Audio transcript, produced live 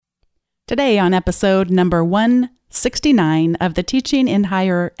Today on episode number 169 of the Teaching in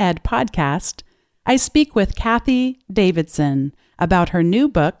Higher Ed podcast, I speak with Cathy Davidson about her new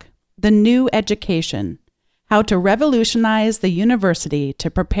book, The New Education: How to Revolutionize the University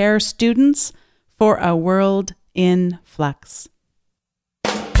to Prepare Students for a World in Flux.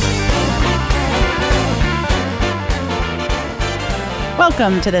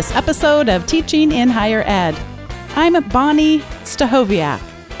 Welcome to this episode of Teaching in Higher Ed. I'm Bonnie Stachowiak,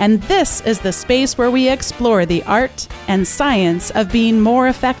 and this is the space where we explore the art and science of being more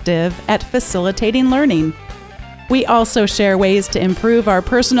effective at facilitating learning. We also share ways to improve our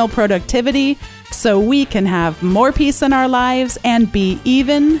personal productivity so we can have more peace in our lives and be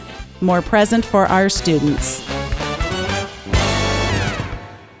even more present for our students.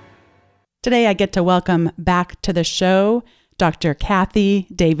 Today I get to welcome back to the show Dr. Cathy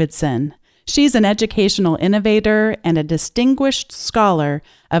Davidson. She's an educational innovator and a distinguished scholar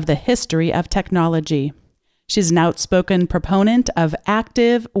of the history of technology. She's an outspoken proponent of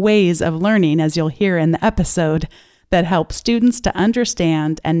active ways of learning, as you'll hear in the episode, that help students to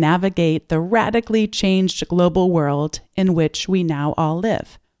understand and navigate the radically changed global world in which we now all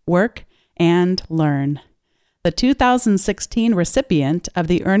live, work, and learn. The 2016 recipient of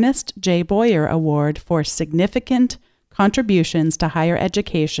the Ernest J. Boyer Award for Significant Contributions to Higher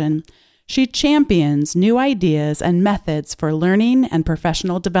Education, she champions new ideas and methods for learning and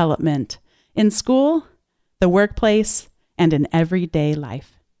professional development in school, the workplace, and in everyday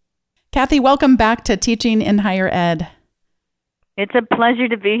life. Cathy, welcome back to Teaching in Higher Ed. It's a pleasure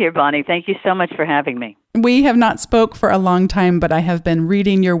to be here, Bonnie. Thank you so much for having me. We have not spoke for a long time, but I have been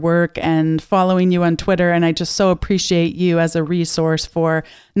reading your work and following you on Twitter, and I just so appreciate you as a resource for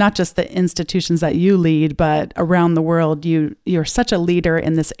not just the institutions that you lead, but around the world. You're such a leader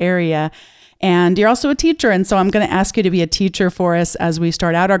in this area, and you're also a teacher, and so I'm going to ask you to be a teacher for us as we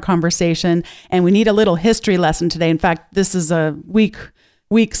start out our conversation, and we need a little history lesson today. In fact, this is a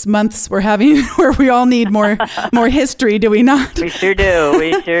months we're having where we all need more history, do we not? We sure do.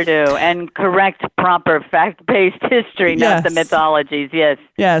 And correct, proper, fact-based history, not the mythologies, yes.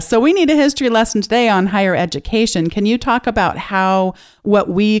 Yes, so we need a history lesson today on higher education. Can you talk about how what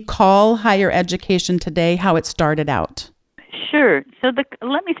we call higher education today, how it started out? Sure. So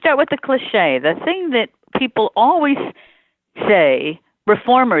let me start with the cliche. The thing that people always say,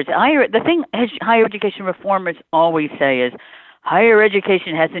 the thing higher education reformers always say is, higher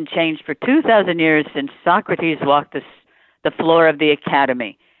education hasn't changed for 2,000 years since Socrates walked the floor of the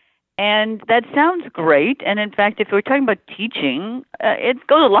academy. And that sounds great. And in fact, if we're talking about teaching, it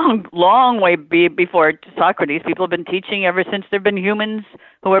goes a long way before Socrates. People have been teaching ever since there have been humans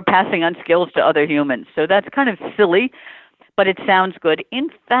who are passing on skills to other humans. So that's kind of silly, but it sounds good. In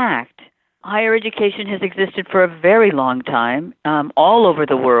fact, higher education has existed for a very long time, all over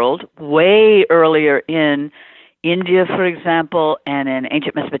the world, way earlier in India, for example, and in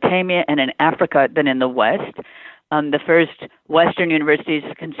ancient Mesopotamia and in Africa than in the West. The first Western university is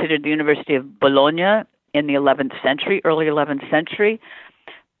considered the University of Bologna in the 11th century, early 11th century.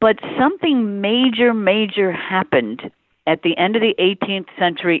 But something major happened at the end of the 18th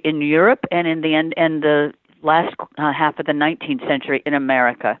century in Europe and in the last half of the 19th century in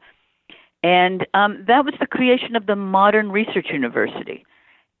America. And that was the creation of the modern research university.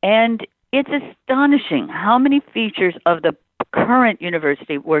 And it's astonishing how many features of the current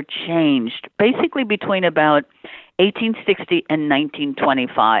university were changed, basically between about 1860 and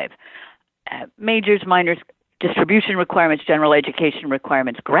 1925. Majors, minors, distribution requirements, general education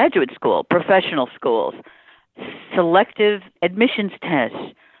requirements, graduate school, professional schools, selective admissions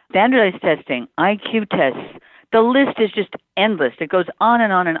tests, standardized testing, IQ tests. The list is just endless. It goes on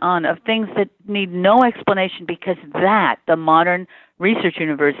and on and on of things that need no explanation because the modern research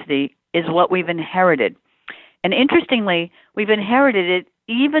university, is what we've inherited. And interestingly, we've inherited it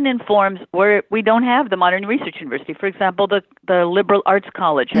even in forms where we don't have the modern research university. For example, the liberal arts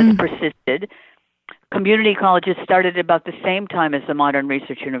college has persisted. Community colleges started about the same time as the modern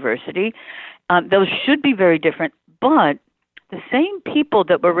research university. Those should be very different, but the same people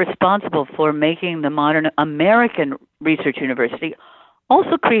that were responsible for making the modern American research university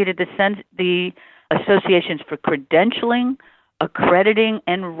also created the associations for credentialing, accrediting,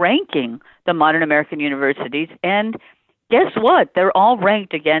 and ranking the modern American universities. And guess what? They're all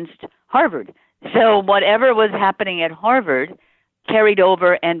ranked against Harvard. So whatever was happening at Harvard carried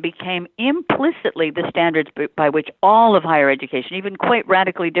over and became implicitly the standards by which all of higher education, even quite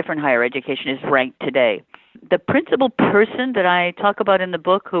radically different higher education, is ranked today. The principal person that I talk about in the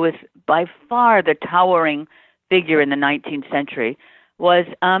book, who is by far the towering figure in the 19th century, was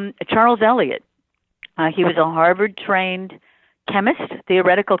Charles Eliot. He was a Harvard-trained chemist,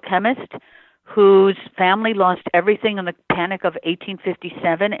 theoretical chemist, whose family lost everything in the Panic of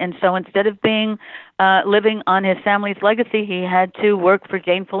 1857, and so instead of living on his family's legacy, he had to work for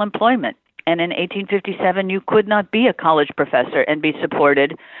gainful employment. And in 1857, you could not be a college professor and be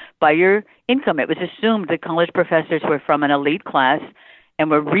supported by your income. It was assumed that college professors were from an elite class and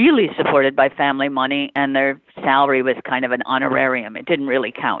were really supported by family money, and their salary was kind of an honorarium. It didn't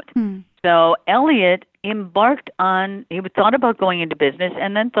really count. So Eliot embarked on, he thought about going into business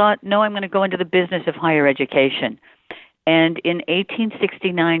and then thought, no, I'm going to go into the business of higher education. And in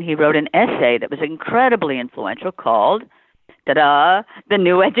 1869, he wrote an essay that was incredibly influential called, ta-da, The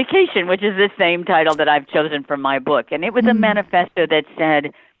New Education, which is the same title that I've chosen for my book. And it was a manifesto that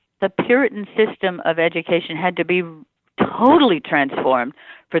said the Puritan system of education had to be totally transformed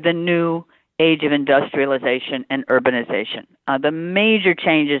for the new age of industrialization and urbanization, the major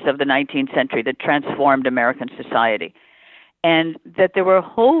changes of the 19th century that transformed American society, and that there were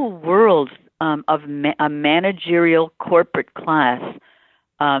whole worlds of a managerial corporate class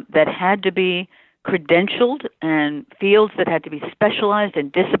that had to be credentialed, and fields that had to be specialized,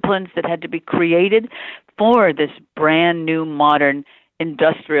 and disciplines that had to be created for this brand new modern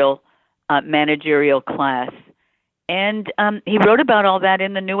industrial managerial class. And he wrote about all that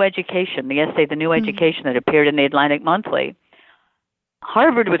in The New Education, the essay The New Education that appeared in the Atlantic Monthly.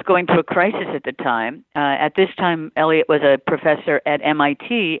 Harvard was going through a crisis at the time. At this time, Eliot was a professor at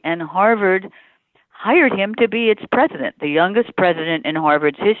MIT, and Harvard hired him to be its president, the youngest president in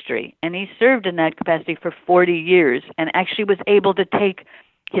Harvard's history. And he served in that capacity for 40 years and actually was able to take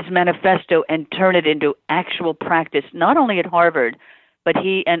his manifesto and turn it into actual practice, not only at Harvard, but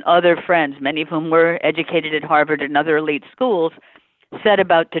he and other friends, many of whom were educated at Harvard and other elite schools, set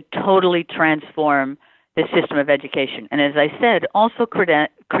about to totally transform the system of education. And as I said, also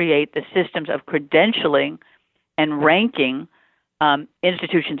create the systems of credentialing and ranking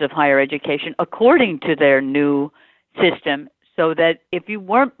institutions of higher education according to their new system, so that if you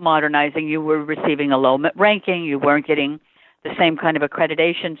weren't modernizing, you were receiving a low ranking, you weren't getting the same kind of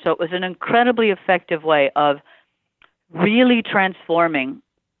accreditation. So it was an incredibly effective way of really transforming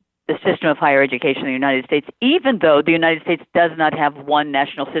the system of higher education in the United States, even though the United States does not have one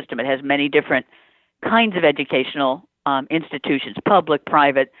national system. It has many different kinds of educational institutions, public,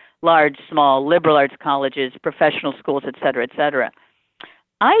 private, large, small, liberal arts colleges, professional schools, et cetera, et cetera.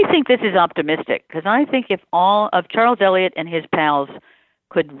 I think this is optimistic, because I think if all of Charles Eliot and his pals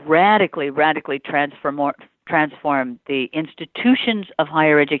could radically transform the institutions of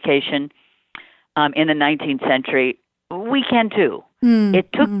higher education in the 19th century, we can too.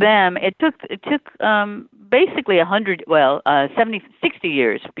 It took them. It took basically 60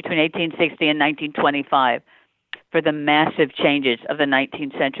 years between 1860 and 1925 for the massive changes of the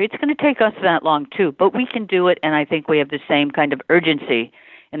 19th century. It's going to take us that long too, but we can do it, and I think we have the same kind of urgency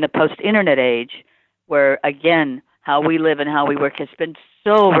in the post-internet age, where again, how we live and how we work has been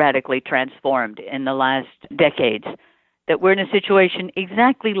so radically transformed in the last decades, that we're in a situation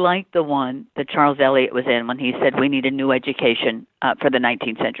exactly like the one that Charles Eliot was in when he said we need a new education for the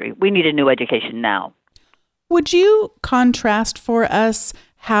 19th century. We need a new education now. Would you contrast for us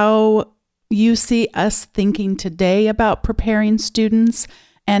how you see us thinking today about preparing students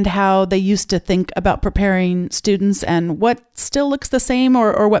and how they used to think about preparing students, and what still looks the same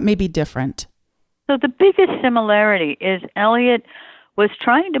or what may be different? So the biggest similarity is Eliot was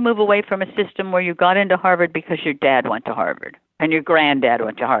trying to move away from a system where you got into Harvard because your dad went to Harvard, and your granddad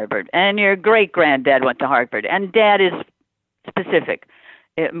went to Harvard, and your great-granddad went to Harvard, and dad is specific.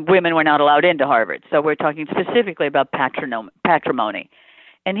 Women were not allowed into Harvard, so we're talking specifically about patrimony.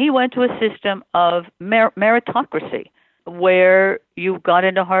 And he went to a system of meritocracy, where you got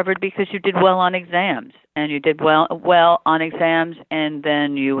into Harvard because you did well on exams, and you did well on exams, and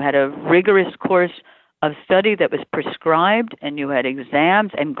then you had a rigorous course of study that was prescribed, and you had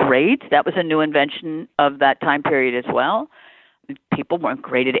exams and grades. That was a new invention of that time period as well. People weren't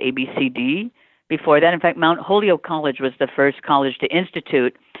graded A, B, C, D before that. In fact, Mount Holyoke College was the first college to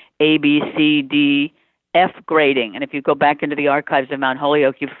institute A, B, C, D, F grading. And if you go back into the archives of Mount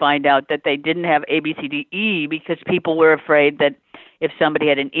Holyoke, you find out that they didn't have A, B, C, D, E because people were afraid that if somebody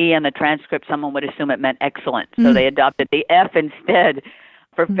had an E on the transcript, someone would assume it meant excellent. So they adopted the F instead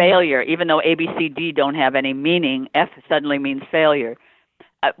for failure. Even though A, B, C, D don't have any meaning, F suddenly means failure.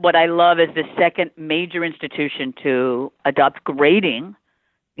 What I love is the second major institution to adopt grading,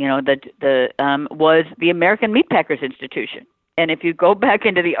 was the American Meatpackers Institution. And if you go back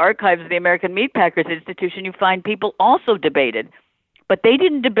into the archives of the American Meatpackers Institution, you find people also debated. But they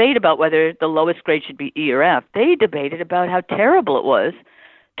didn't debate about whether the lowest grade should be E or F. They debated about how terrible it was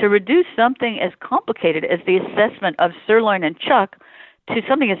to reduce something as complicated as the assessment of sirloin and chuck to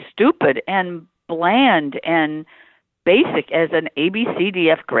something as stupid and bland and basic as an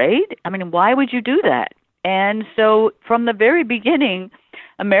ABCDF grade? I mean, why would you do that? And so from the very beginning,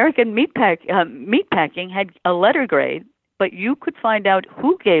 American meatpacking had a letter grade, but you could find out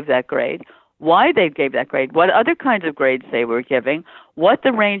who gave that grade, why they gave that grade, what other kinds of grades they were giving, what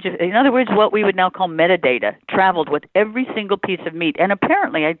the range of, in other words, what we would now call metadata, traveled with every single piece of meat. And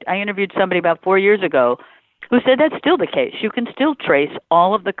apparently, I interviewed somebody about 4 years ago who said that's still the case. You can still trace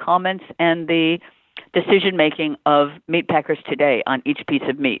all of the comments and the decision-making of meat packers today on each piece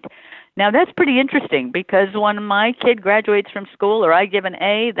of meat. Now, that's pretty interesting because when my kid graduates from school or I give an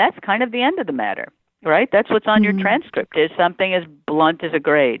A, that's kind of the end of the matter, right? That's what's on your transcript, is something as blunt as a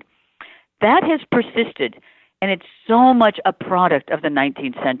grade. That has persisted, and it's so much a product of the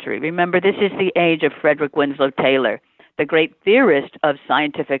 19th century. Remember, this is the age of Frederick Winslow Taylor, the great theorist of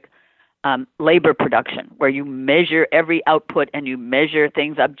scientific labor production, where you measure every output and you measure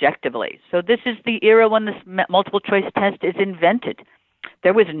things objectively. So this is the era when this multiple choice test is invented.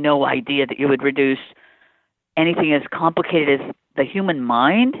 There was no idea that you would reduce anything as complicated as the human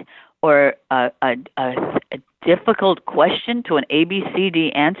mind or a difficult question to an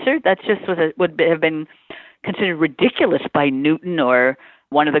ABCD answer. That's just would have been considered ridiculous by Newton or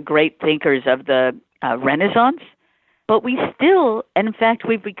one of the great thinkers of the Renaissance. But we still, and in fact,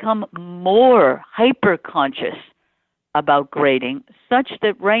 we've become more hyper-conscious about grading, such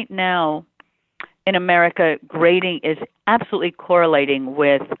that right now in America, grading is absolutely correlating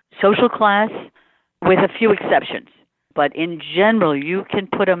with social class, with a few exceptions. But in general, you can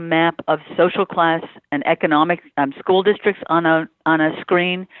put a map of social class and economic school districts on a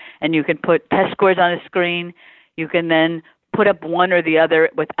screen, and you can put test scores on a screen. You can then put up one or the other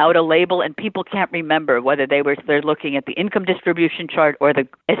without a label, and people can't remember whether they're looking at the income distribution chart or the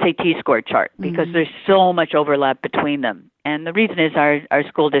SAT score chart because there's so much overlap between them. And the reason is our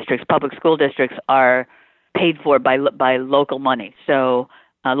school districts, public school districts, are paid for by local money, so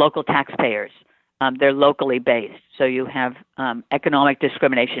local taxpayers. They're locally based, so you have economic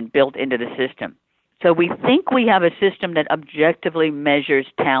discrimination built into the system. So we think we have a system that objectively measures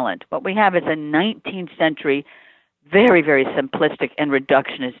talent. What we have is a 19th century very, very simplistic and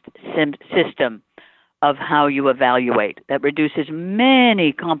reductionist system of how you evaluate that reduces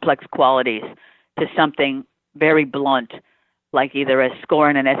many complex qualities to something very blunt, like either a score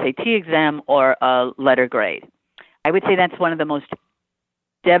in an SAT exam or a letter grade. I would say that's one of the most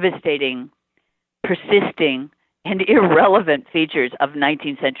devastating, persisting, and irrelevant features of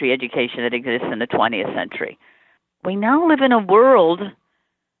 19th century education that exists in the 20th century. We now live in a world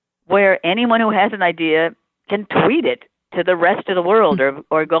where anyone who has an idea can tweet it to the rest of the world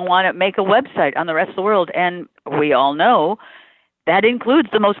or go on and make a website on the rest of the world. And we all know that includes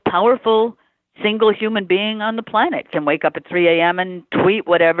the most powerful single human being on the planet, can wake up at 3 a.m. and tweet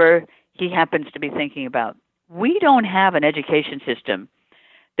whatever he happens to be thinking about. We don't have an education system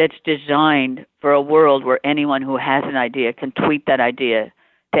that's designed for a world where anyone who has an idea can tweet that idea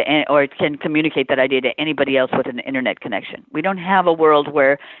or can communicate that idea to anybody else with an internet connection. We don't have a world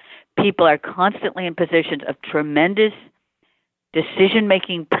where people are constantly in positions of tremendous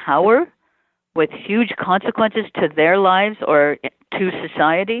decision-making power with huge consequences to their lives or to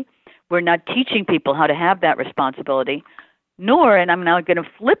society. We're not teaching people how to have that responsibility, nor, and I'm now going to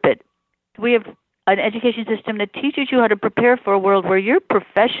flip it, we have an education system that teaches you how to prepare for a world where your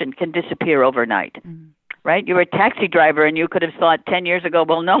profession can disappear overnight, right? You were a taxi driver and you could have thought 10 years ago,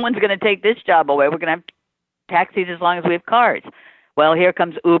 well, no one's going to take this job away. We're going to have taxis as long as we have cars. Well, here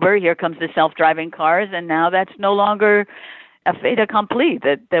comes Uber, here comes the self-driving cars, and now that's no longer a fait accompli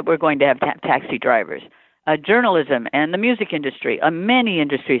that we're going to have taxi drivers. Journalism and the music industry, many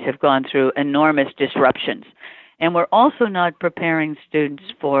industries have gone through enormous disruptions. And we're also not preparing students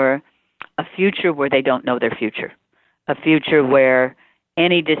for a future where they don't know their future, a future where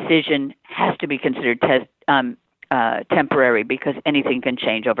any decision has to be considered temporary because anything can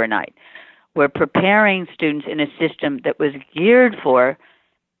change overnight. We're preparing students in a system that was geared for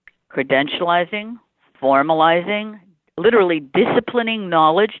credentializing, formalizing, literally disciplining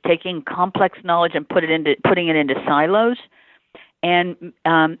knowledge, taking complex knowledge and putting it into silos, and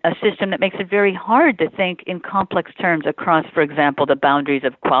a system that makes it very hard to think in complex terms across, for example, the boundaries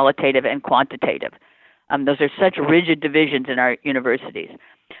of qualitative and quantitative. Those are such rigid divisions in our universities.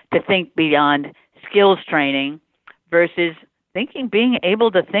 To think beyond skills training versus being able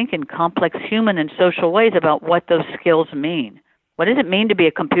to think in complex human and social ways about what those skills mean. What does it mean to be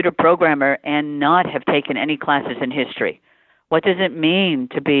a computer programmer and not have taken any classes in history? What does it mean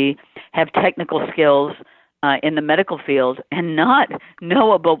to have technical skills in the medical field and not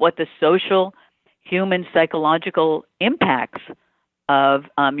know about what the social, human, psychological impacts of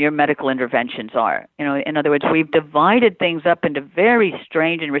your medical interventions are. In other words, we've divided things up into very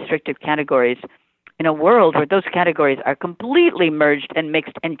strange and restrictive categories in a world where those categories are completely merged and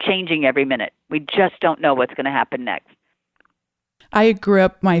mixed and changing every minute. We just don't know what's going to happen next. I grew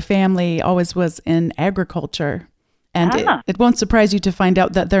up, my family always was in agriculture. And it won't surprise you to find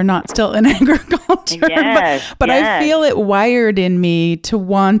out that they're not still in agriculture. Yes, but yes. I feel it wired in me to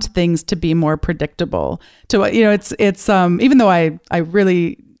want things to be more predictable. It's even though I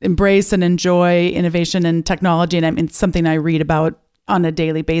really embrace and enjoy innovation and technology, and it's something I read about on a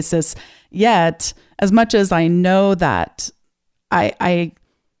daily basis. Yet, as much as I know that,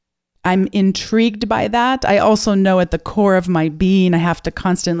 I'm intrigued by that. I also know at the core of my being, I have to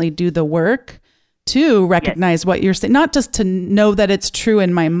constantly do the work to recognize what you're saying, not just to know that it's true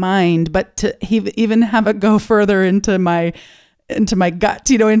in my mind, but to even have it go further into my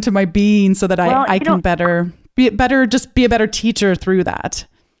gut, into my being, so that I can be a better teacher through that.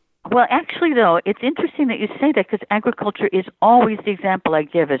 Well, actually, though, it's interesting that you say that, because agriculture is always the example I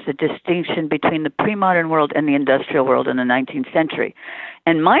give as a distinction between the pre-modern world and the industrial world in the 19th century.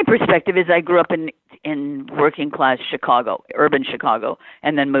 And my perspective is I grew up in working-class Chicago, urban Chicago,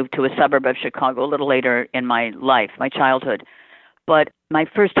 and then moved to a suburb of Chicago a little later in my life, my childhood. But my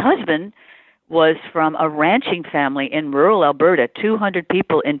first husband was from a ranching family in rural Alberta, 200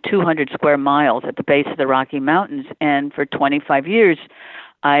 people in 200 square miles at the base of the Rocky Mountains. And for 25 years,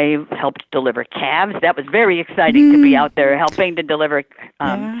 I helped deliver calves. That was very exciting to be out there helping to deliver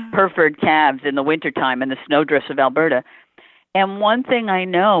Hereford calves in the wintertime in the snowdrifts of Alberta. And one thing I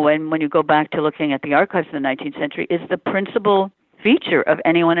know, and when you go back to looking at the archives of the 19th century, is the principal feature of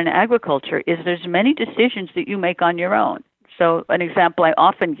anyone in agriculture is there's many decisions that you make on your own. So an example I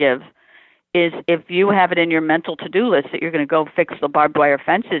often give is if you have it in your mental to-do list that you're going to go fix the barbed wire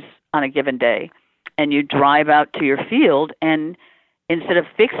fences on a given day, and you drive out to your field, and instead of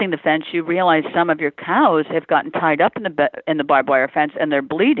fixing the fence, you realize some of your cows have gotten tied up in the barbed wire fence and they're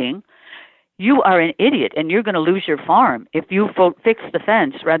bleeding, you are an idiot and you're going to lose your farm if you fix the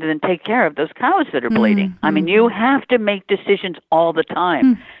fence rather than take care of those cows that are bleeding. Mm-hmm. I mean, you have to make decisions all the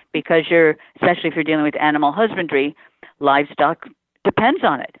time because especially if you're dealing with animal husbandry, livestock depends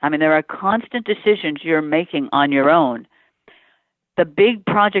on it. I mean, there are constant decisions you're making on your own. The big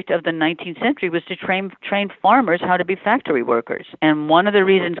project of the 19th century was to train farmers how to be factory workers. And one of the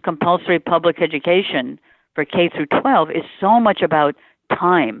reasons compulsory public education for K through 12 is so much about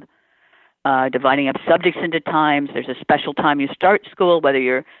time, dividing up subjects into times. There's a special time you start school, whether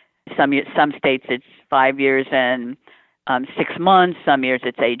you're some states it's 5 years and 6 months, some years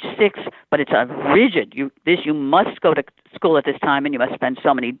it's age 6, but it's a rigid. You must go to school at this time, and you must spend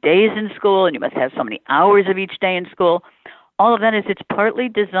so many days in school, and you must have so many hours of each day in school. All of that it's partly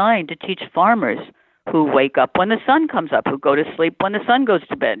designed to teach farmers who wake up when the sun comes up, who go to sleep when the sun goes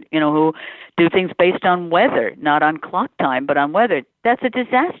to bed, who do things based on weather, not on clock time, but on weather. That's a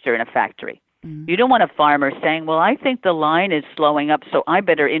disaster in a factory. Mm-hmm. You don't want a farmer saying, well, I think the line is slowing up, so I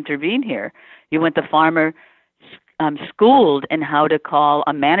better intervene here. You want the farmer schooled in how to call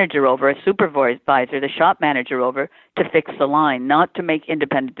a manager over, a supervisor, the shop manager over to fix the line, not to make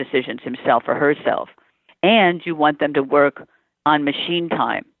independent decisions himself or herself. And you want them to work on machine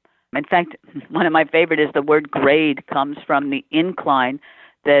time. In fact, one of my favorite is the word grade comes from the incline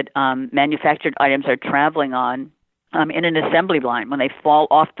that manufactured items are traveling on in an assembly line. When they fall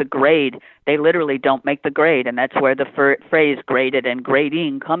off the grade, they literally don't make the grade, and that's where the phrase graded and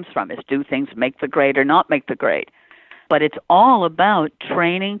grading comes from, is do things make the grade or not make the grade. But it's all about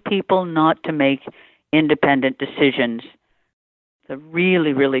training people not to make independent decisions. It's a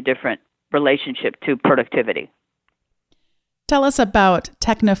really, really different relationship to productivity. Tell us about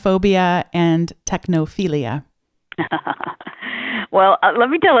technophobia and technophilia. Well, let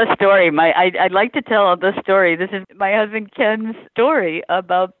me tell a story. I'd like to tell this story. This is my husband Ken's story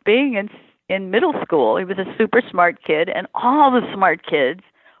about being in middle school. He was a super smart kid, and all the smart kids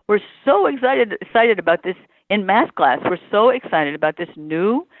were so excited about this in math class. We're so excited about this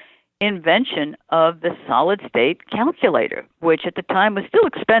new invention of the solid-state calculator, which at the time was still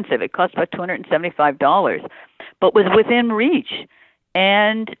expensive. It cost about $275, but was within reach.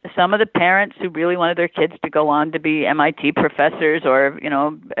 And some of the parents who really wanted their kids to go on to be MIT professors or,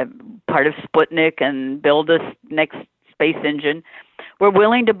 part of Sputnik and build this next space engine were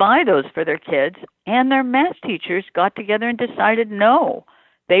willing to buy those for their kids. And their math teachers got together and decided no,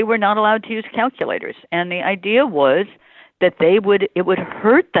 they were not allowed to use calculators. And the idea was that it would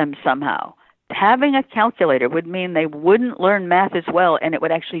hurt them somehow having a calculator would mean they wouldn't learn math as well, and it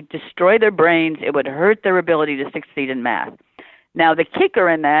would actually destroy their brains. It would hurt their ability to succeed in math. Now, the kicker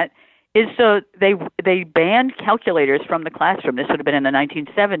in that is so they banned calculators from the classroom. This would have been in the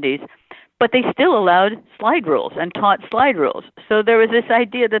 1970s, but they still allowed slide rules and taught slide rules. So there was this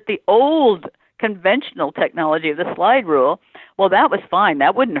idea that the old conventional technology of the slide rule, well, that was fine.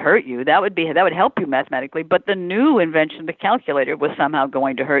 That wouldn't hurt you. That would help you mathematically. But the new invention, the calculator, was somehow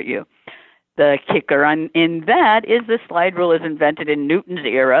going to hurt you. The kicker in that is the slide rule is invented in Newton's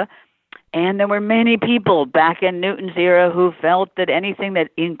era, and there were many people back in Newton's era who felt that anything that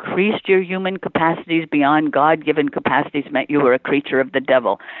increased your human capacities beyond God-given capacities meant you were a creature of the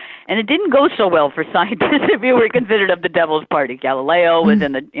devil. And it didn't go so well for scientists if you were considered of the devil's party. Galileo was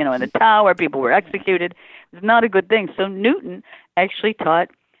in the tower, people were executed. It was not a good thing. So Newton actually taught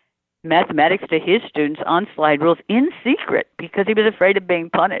mathematics to his students on slide rules in secret because he was afraid of being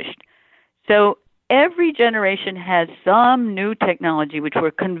punished. So every generation has some new technology which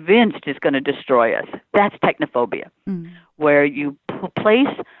we're convinced is going to destroy us. That's technophobia, where you place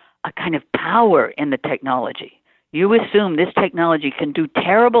a kind of power in the technology. You assume this technology can do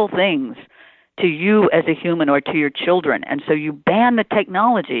terrible things to you as a human or to your children, and so you ban the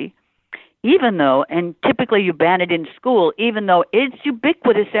technology, even though, and typically you ban it in school, even though it's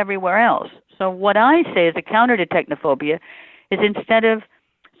ubiquitous everywhere else. So what I say as a counter to technophobia is instead of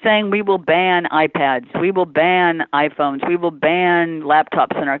saying we will ban iPads, we will ban iPhones, we will ban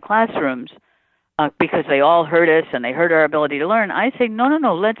laptops in our classrooms because they all hurt us and they hurt our ability to learn, I say, no,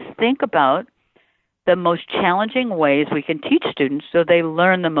 let's think about the most challenging ways we can teach students so they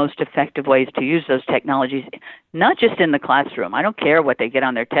learn the most effective ways to use those technologies, not just in the classroom. I don't care what they get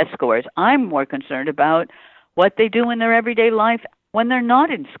on their test scores. I'm more concerned about what they do in their everyday life when they're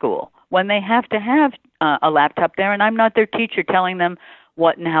not in school, when they have to have a laptop there and I'm not their teacher telling them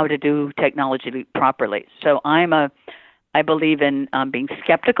what and how to do technology properly. So I believe in being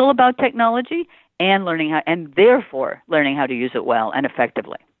skeptical about technology and therefore learning how to use it well and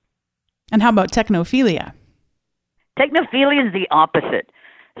effectively. And how about technophilia? Technophilia is the opposite.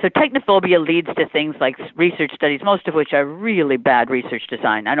 So technophobia leads to things like research studies, most of which are really bad research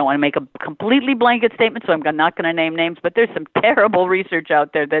design. I don't want to make a completely blanket statement, so I'm not going to name names, but there's some terrible research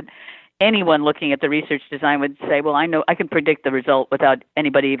out there that anyone looking at the research design would say, well, I know I can predict the result without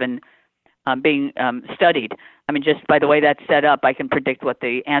anybody even being studied. I mean, just by the way that's set up, I can predict what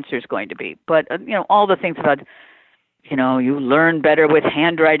the answer is going to be. But, all the things about, you learn better with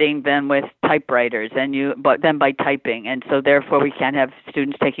handwriting than with typewriters but then by typing. And so therefore we can't have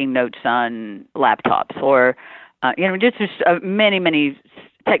students taking notes on laptops or, just many, many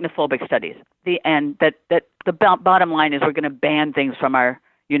technophobic studies. The bottom line is we're going to ban things from our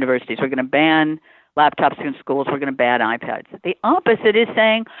universities. We're going to ban laptops in schools. We're going to ban iPads. The opposite is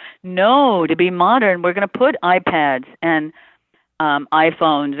saying, no, to be modern, we're going to put iPads and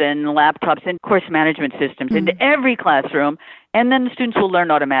iPhones and laptops and course management systems into every classroom, and then the students will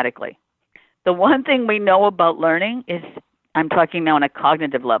learn automatically. The one thing we know about learning is, I'm talking now on a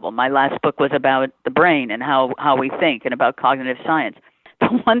cognitive level. My last book was about the brain and how we think and about cognitive science. The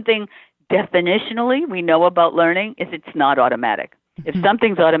one thing definitionally we know about learning is it's not automatic. If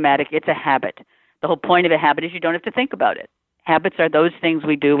something's automatic, it's a habit. The whole point of a habit is you don't have to think about it. Habits are those things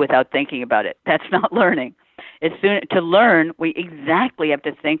we do without thinking about it. That's not learning. To learn, we exactly have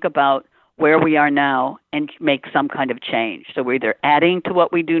to think about where we are now and make some kind of change. So we're either adding to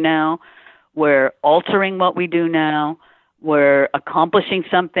what we do now, we're altering what we do now, we're accomplishing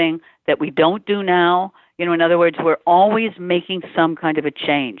something that we don't do now. In other words, we're always making some kind of a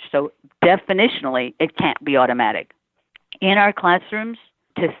change. So definitionally, it can't be automatic. In our classrooms,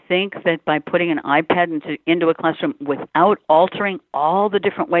 to think that by putting an iPad into a classroom without altering all the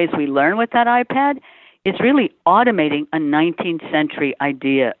different ways we learn with that iPad is really automating a 19th century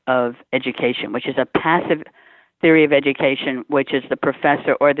idea of education, which is a passive theory of education, which is the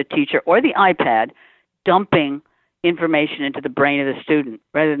professor or the teacher or the iPad dumping information into the brain of the student,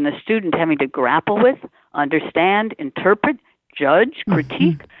 rather than the student having to grapple with, understand, interpret, judge,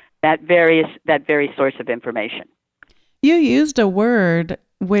 critique that very source of information. You used a word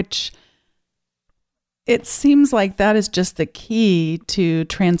which it seems like that is just the key to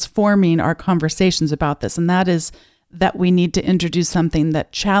transforming our conversations about this, and that is that we need to introduce something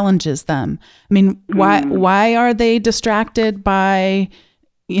that challenges them. I mean, why are they distracted by,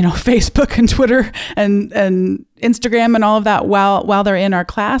 Facebook and Twitter and Instagram and all of that while they're in our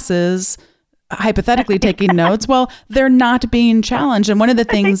classes? hypothetically taking notes. Well, they're not being challenged. And one of the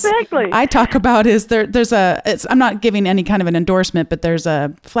things I talk about is I'm not giving any kind of an endorsement, but there's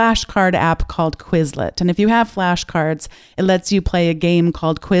a flashcard app called Quizlet. And if you have flashcards, it lets you play a game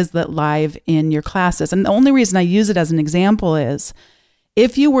called Quizlet Live in your classes. And the only reason I use it as an example is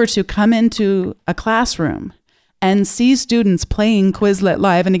if you were to come into a classroom and see students playing Quizlet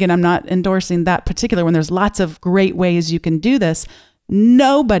Live, and again, I'm not endorsing that particular one. There's lots of great ways you can do this.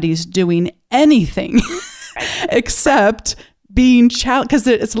 Nobody's doing anything except being challenged, because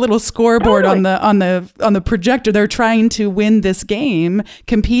it's a little scoreboard on the projector. They're trying to win this game,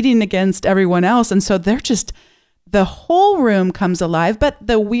 competing against everyone else, and so the whole room comes alive. But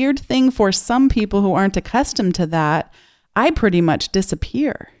the weird thing for some people who aren't accustomed to that, I pretty much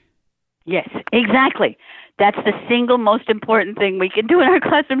disappear. Yes, exactly. That's the single most important thing we can do in our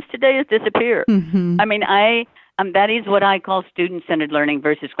classrooms today is disappear. Mm-hmm. I mean, that is what I call student-centered learning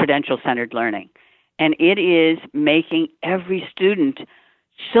versus credential-centered learning. And it is making every student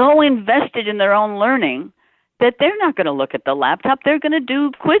so invested in their own learning that they're not going to look at the laptop. They're going to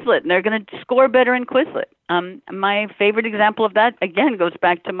do Quizlet, and they're going to score better in Quizlet. My favorite example of that, again, goes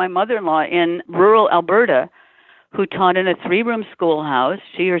back to my mother-in-law in rural Alberta, who taught in a 3-room schoolhouse.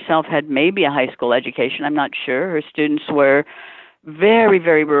 She herself had maybe a high school education. I'm not sure. Her students were very,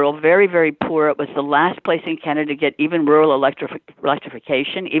 very rural, very, very poor. It was the last place in Canada to get even rural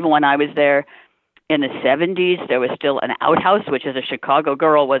electrification. Even when I was there in the 70s, there was still an outhouse, which as a Chicago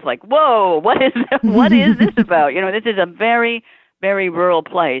girl was like, whoa, what is this about? This is a very, very rural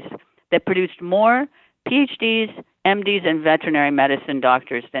place that produced more PhDs, MDs, and veterinary medicine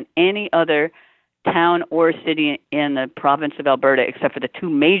doctors than any other town or city in the province of Alberta, except for the 2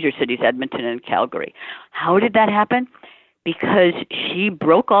 major cities, Edmonton and Calgary. How did that happen? Because she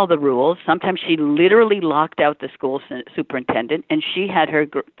broke all the rules. Sometimes she literally locked out the school superintendent, and she had her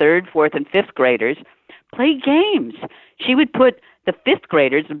 3rd, 4th, and 5th graders play games. She would put the 5th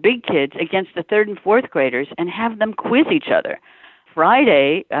graders, the big kids, against the 3rd and 4th graders and have them quiz each other.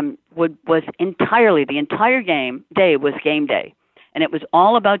 Friday was entirely, the entire day was game day. And it was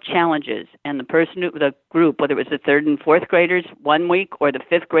all about challenges. And the group, whether it was the 3rd and 4th graders one week or the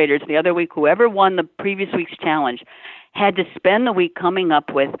 5th graders the other week, whoever won the previous week's challenge had to spend the week coming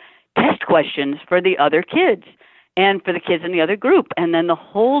up with test questions for the other kids and for the kids in the other group. And then the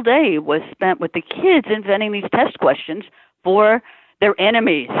whole day was spent with the kids inventing these test questions for their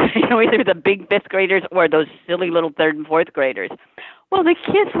enemies, either the big 5th graders or those silly little 3rd and 4th graders. Well, the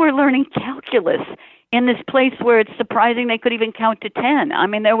kids were learning calculus in this place where it's surprising they could even count to 10. I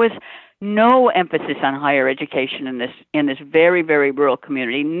mean, there was no emphasis on higher education in this very, very rural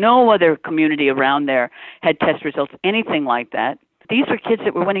community. No other community around there had test results, anything like that. These were kids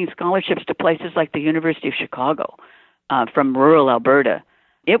that were winning scholarships to places like the University of Chicago from rural Alberta.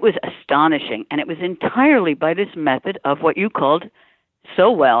 It was astonishing, and it was entirely by this method of what you called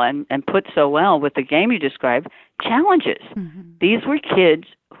so well and put so well with the game you described, challenges. Mm-hmm. These were kids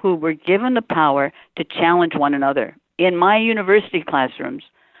who were given the power to challenge one another. In my university classrooms,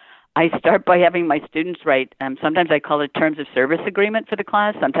 I start by having my students write, sometimes I call it a terms of service agreement for the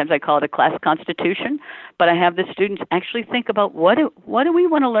class, sometimes I call it a class constitution, but I have the students actually think about what do we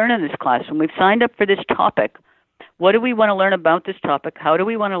want to learn in this class? When we've signed up for this topic, what do we want to learn about this topic? How do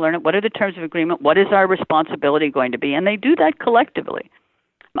we want to learn it? What are the terms of agreement? What is our responsibility going to be? And they do that collectively.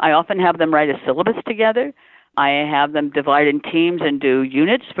 I often have them write a syllabus together. I have them divide in teams and do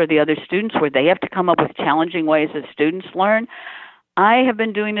units for the other students where they have to come up with challenging ways that students learn. I have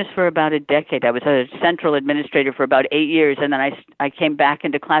been doing this for about a decade. I was a central administrator for about 8 years, and then I came back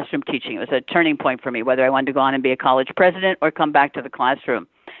into classroom teaching. It was a turning point for me, whether I wanted to go on and be a college president or come back to the classroom.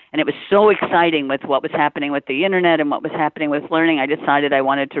 And it was so exciting with what was happening with the internet and what was happening with learning. I decided I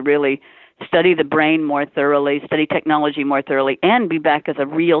wanted to really study the brain more thoroughly, study technology more thoroughly, and be back as a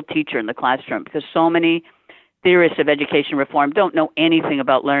real teacher in the classroom, because so many theorists of education reform don't know anything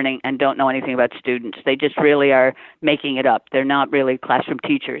about learning and don't know anything about students. They just really are making it up. They're not really classroom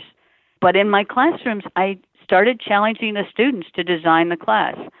teachers. But in my classrooms, I started challenging the students to design the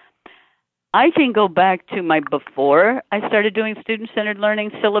class. I can go back to my before I started doing student-centered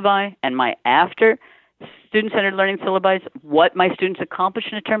learning syllabi and my after student-centered learning syllabi, what my students accomplished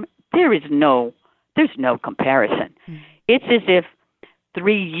in a term. There's no comparison. Mm-hmm. It's as if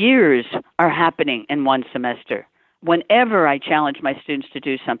 3 years are happening in one semester. Whenever I challenge my students to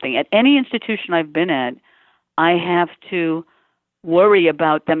do something, at any institution I've been at, I have to worry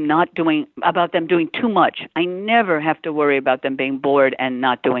about them doing too much. I never have to worry about them being bored and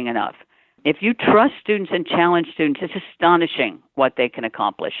not doing enough. If you trust students and challenge students, it's astonishing what they can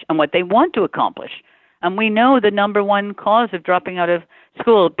accomplish and what they want to accomplish. And we know the number one cause of dropping out of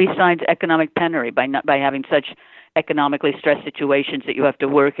school, besides economic penury, by having such economically stressed situations that you have to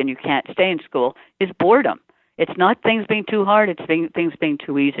work and you can't stay in school, is boredom. It's not things being too hard, it's things being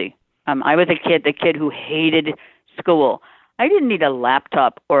too easy. I was the kid who hated school. I didn't need a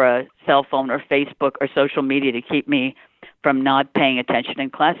laptop or a cell phone or Facebook or social media to keep me from not paying attention in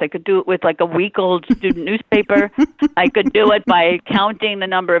class. I could do it with like a week-old student newspaper. I could do it by counting the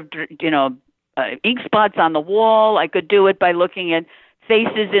number of, ink spots on the wall. I could do it by looking at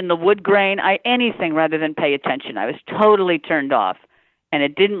faces in the wood grain. Anything rather than pay attention. I was totally turned off, and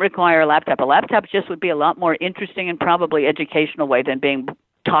it didn't require a laptop. A laptop just would be a lot more interesting and probably educational way than being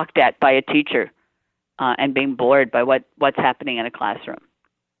talked at by a teacher and being bored by what's happening in a classroom.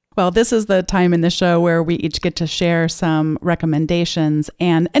 Well, this is the time in the show where we each get to share some recommendations.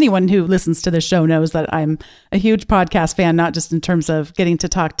 And anyone who listens to the show knows that I'm a huge podcast fan, not just in terms of getting to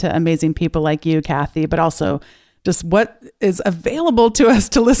talk to amazing people like you, Kathy, but also just what is available to us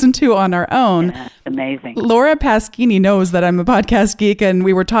to listen to on our own. Yeah, amazing. Laura Pasquini knows that I'm a podcast geek, and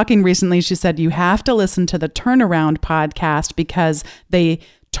we were talking recently. She said, you have to listen to the Turnaround podcast because they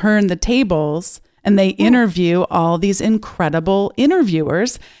turn the tables and they interview all these incredible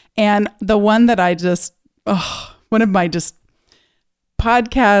interviewers. And the one that one of my just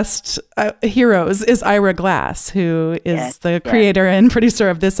podcast heroes is Ira Glass, who is the creator and producer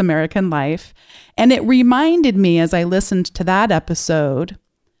of This American Life. And it reminded me as I listened to that episode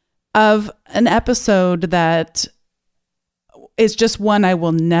of an episode that is just one I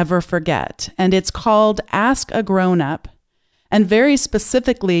will never forget. And it's called Ask a Grown Up. And very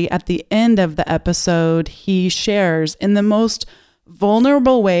specifically at the end of the episode, he shares in the most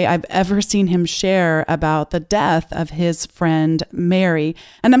vulnerable way I've ever seen him share about the death of his friend Mary.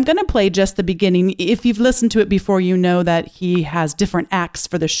 And I'm going to play just the beginning. If you've listened to it before, you know that he has different acts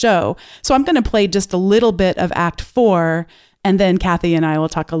for the show. So I'm going to play just a little bit of Act 4, and then Kathy and I will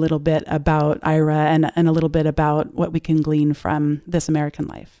talk a little bit about Ira and a little bit about what we can glean from This American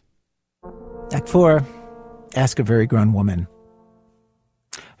Life. Act 4, Ask a Very Grown Woman.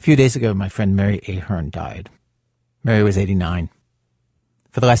 A few days ago, my friend Mary Ahern died. Mary was 89.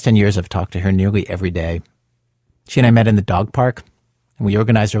 For the last 10 years, I've talked to her nearly every day. She and I met in the dog park, and we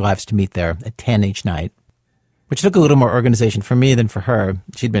organized our lives to meet there at 10 each night, which took a little more organization for me than for her.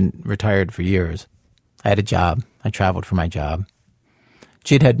 She'd been retired for years. I had a job. I traveled for my job.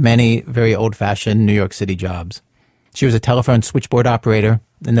 She'd had many very old-fashioned New York City jobs. She was a telephone switchboard operator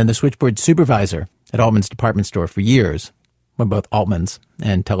and then the switchboard supervisor at Altman's department store for years, when both Altman's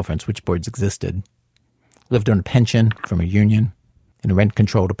and telephone switchboards existed. Lived on a pension from a union in a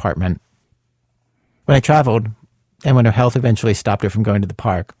rent-controlled apartment. When I traveled, and when her health eventually stopped her from going to the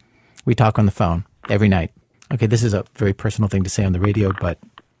park, we talk on the phone every night. Okay, this is a very personal thing to say on the radio, but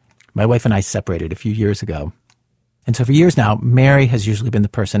my wife and I separated a few years ago. And so for years now, Mary has usually been the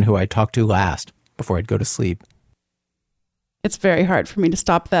person who I talk to last before I'd go to sleep. It's very hard for me to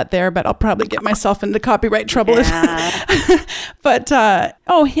stop that there, but I'll probably get myself into copyright trouble. Yeah. But,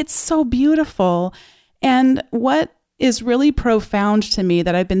 it's so beautiful. And what is really profound to me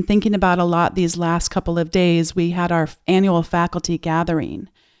that I've been thinking about a lot these last couple of days, we had our annual faculty gathering.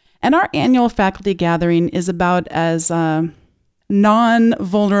 And our annual faculty gathering is about as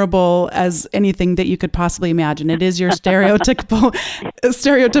non-vulnerable as anything that you could possibly imagine. It is your stereotypical,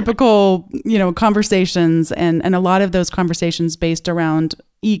 conversations, and a lot of those conversations based around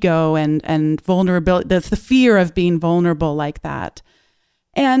ego and vulnerability, the fear of being vulnerable like that.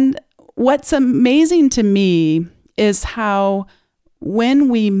 And what's amazing to me is how when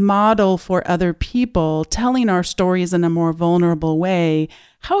we model for other people, telling our stories in a more vulnerable way,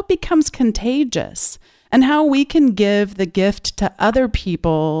 how it becomes contagious and how we can give the gift to other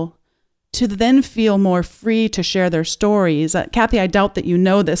people to then feel more free to share their stories. Kathy, I doubt that you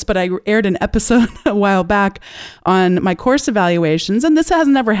know this, but I aired an episode a while back on my course evaluations, and this has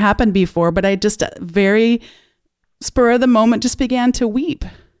never happened before, but I just very spur of the moment just began to weep.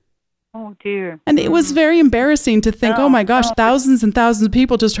 Oh, dear. And it was very embarrassing to think, oh my gosh, thousands and thousands of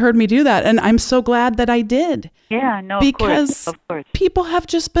people just heard me do that. And I'm so glad that I did. Yeah, no, because of course. People have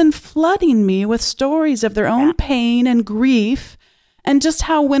just been flooding me with stories of their own pain and grief. And just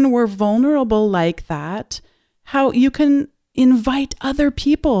how when we're vulnerable like that, how you can invite other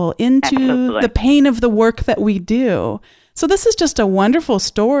people into the pain of the work that we do. So this is just a wonderful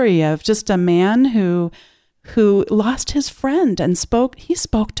story of just a man who lost his friend and he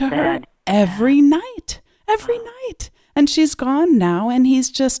spoke to her every night. And she's gone now, and he's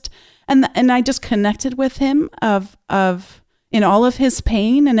just, and I just connected with him of in all of his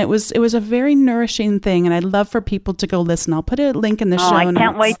pain, and it was a very nourishing thing, and I'd love for people to go listen. I'll put a link in the show notes. I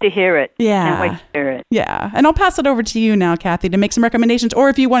can't wait to hear it. Yeah. Can't wait to hear it. Yeah. And I'll pass it over to you now, Kathy, to make some recommendations, or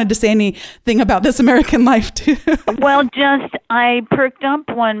if you wanted to say anything about This American Life, too. Well, I perked up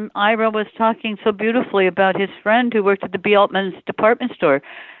when Ira was talking so beautifully about his friend who worked at the B. Altman's department store.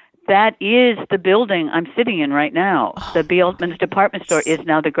 That is the building I'm sitting in right now. The B. Altman's department store is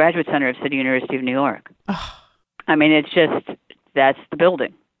now the Graduate Center of City University of New York. I mean, that's the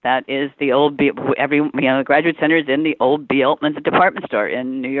building. That is the old the Graduate Center is in the old B. Altman's department store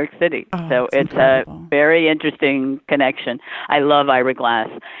in New York City. So it's incredible. A very interesting connection. I love Ira Glass.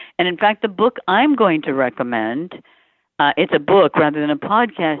 And in fact, the book I'm going to recommend, it's a book rather than a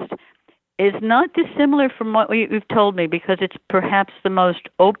podcast, is not dissimilar from what you've told me, because it's perhaps the most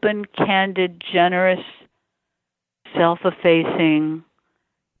open, candid, generous, self-effacing,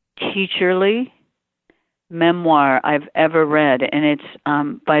 teacherly memoir I've ever read, and it's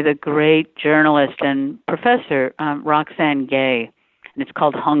by the great journalist and professor Roxane Gay, and it's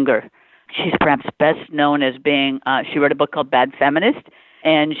called Hunger. She's perhaps best known as being, she wrote a book called Bad Feminist,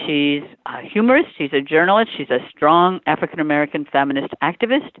 and she's a humorist, she's a journalist, she's a strong African-American feminist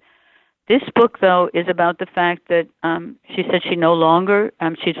activist. This book, though, is about the fact that she said she no longer,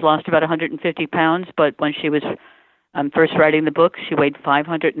 she's lost about 150 pounds, but when she was first writing the book, she weighed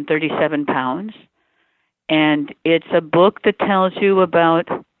 537 pounds. And it's a book that tells you about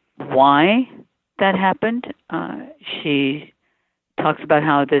why that happened. She talks about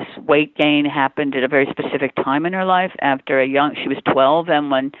how this weight gain happened at a very specific time in her life. She was 12, and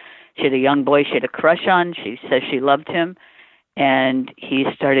when she had a young boy she had a crush on, she says she loved him. And he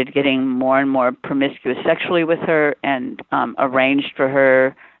started getting more and more promiscuous sexually with her, and arranged for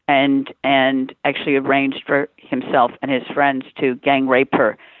her and actually arranged for himself and his friends to gang rape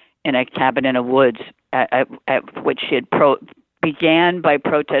her in a cabin in the woods, at which she had began by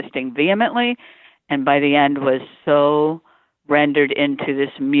protesting vehemently, and by the end was so rendered into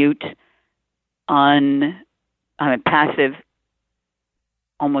this mute, passive,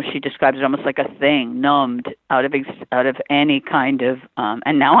 almost, she describes it almost like a thing, numbed out of any kind of,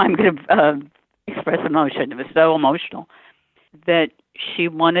 and now I'm going to express emotion. It was so emotional that she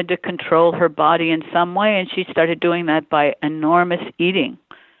wanted to control her body in some way, and she started doing that by enormous eating.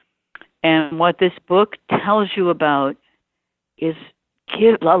 And what this book tells you about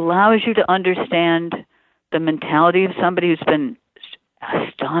allows you to understand the mentality of somebody who's been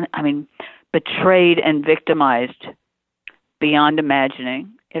betrayed and victimized beyond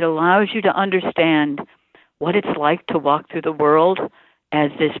imagining. It allows you to understand what it's like to walk through the world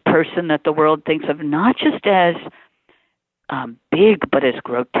as this person that the world thinks of not just as big, but as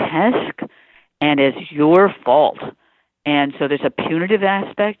grotesque and as your fault. And so there's a punitive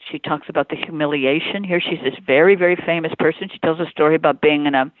aspect. She talks about the humiliation. Here she's this very, very famous person. She tells a story about being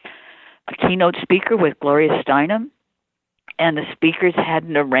a keynote speaker with Gloria Steinem, and the speakers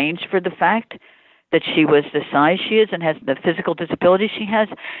hadn't arranged for the fact that she was the size she is and has the physical disability she has,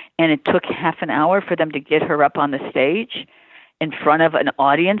 and it took half an hour for them to get her up on the stage in front of an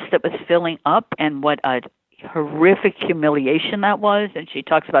audience that was filling up, and what a horrific humiliation that was. And she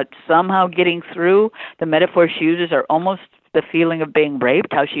talks about somehow getting through. The metaphor she uses are almost the feeling of being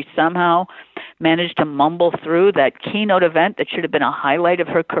raped, how she somehow managed to mumble through that keynote event that should have been a highlight of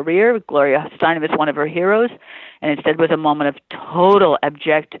her career. Gloria Steinem is one of her heroes, and instead was a moment of total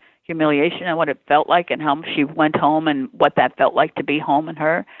abject humiliation and what it felt like, and how she went home and what that felt like to be home in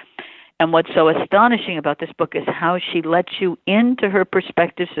her. And what's so astonishing about this book is how she lets you into her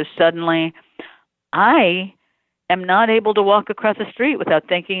perspective. So suddenly I am not able to walk across the street without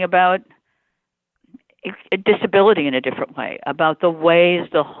thinking about a disability in a different way, about the ways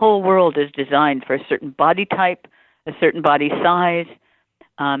the whole world is designed for a certain body type, a certain body size,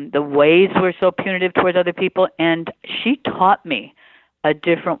 the ways we're so punitive towards other people. And she taught me a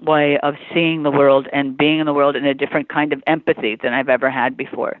different way of seeing the world and being in the world in a different kind of empathy than I've ever had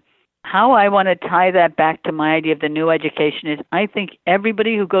before. How I want to tie that back to my idea of the new education is I think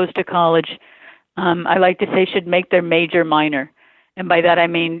everybody who goes to college, I like to say, should make their major minor. And by that I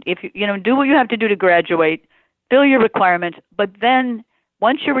mean, if you do what you have to do to graduate, fill your requirements, but then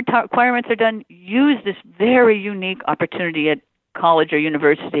once your requirements are done, use this very unique opportunity at college or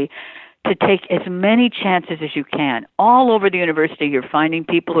university to take as many chances as you can. All over the university, you're finding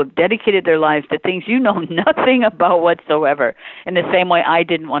people who have dedicated their lives to things you know nothing about whatsoever, in the same way I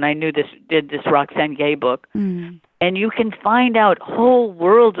didn't when I did this Roxane Gay book. Mm. And you can find out whole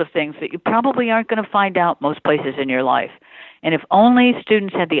worlds of things that you probably aren't going to find out most places in your life. And if only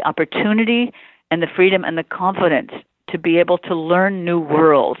students had the opportunity and the freedom and the confidence to be able to learn new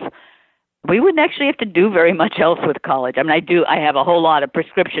worlds, we wouldn't actually have to do very much else with college. I mean, I have a whole lot of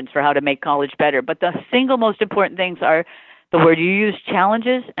prescriptions for how to make college better, but the single most important things are the word you used,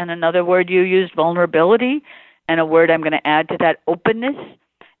 challenges, and another word you used, vulnerability, and a word I'm going to add to that, openness,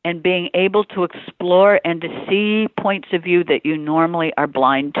 and being able to explore and to see points of view that you normally are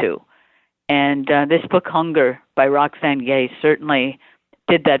blind to. And this book, Hunger, by Roxane Gay, certainly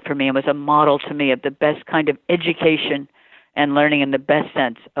did that for me and was a model to me of the best kind of education and learning in the best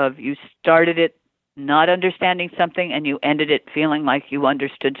sense of you started it not understanding something and you ended it feeling like you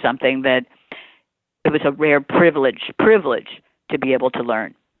understood something, that it was a rare privilege to be able to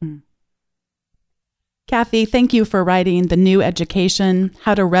learn. Kathy, thank you for writing The New Education,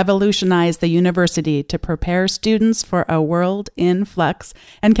 How to Revolutionize the University to Prepare Students for a World in Flux.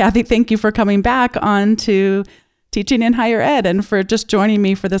 And Kathy, thank you for coming back on to Teaching in Higher Ed and for just joining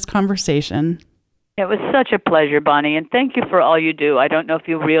me for this conversation. It was such a pleasure, Bonnie, and thank you for all you do. I don't know if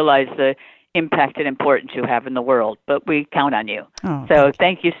you realize the impact and importance you have in the world, but we count on you. Oh, so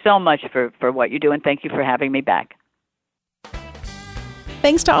thank you so much for what you do, and thank you for having me back.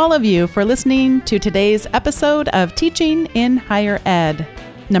 Thanks to all of you for listening to today's episode of Teaching in Higher Ed,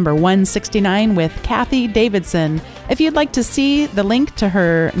 number 169 with Kathy Davidson. If you'd like to see the link to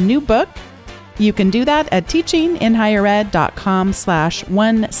her new book, you can do that at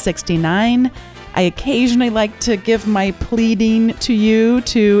teachinginhighered.com/169. I occasionally like to give my pleading to you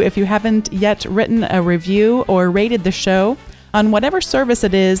to, if you haven't yet written a review or rated the show on whatever service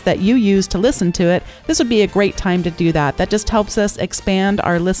it is that you use to listen to it, this would be a great time to do that. That just helps us expand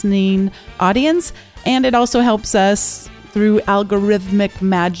our listening audience, and it also helps us through algorithmic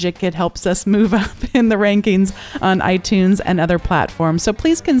magic. It helps us move up in the rankings on iTunes and other platforms. So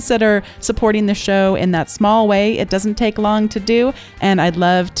please consider supporting the show in that small way. It doesn't take long to do, and I'd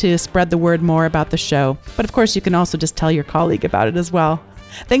love to spread the word more about the show. But of course, you can also just tell your colleague about it as well.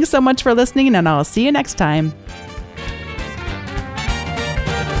 Thanks so much for listening, and I'll see you next time.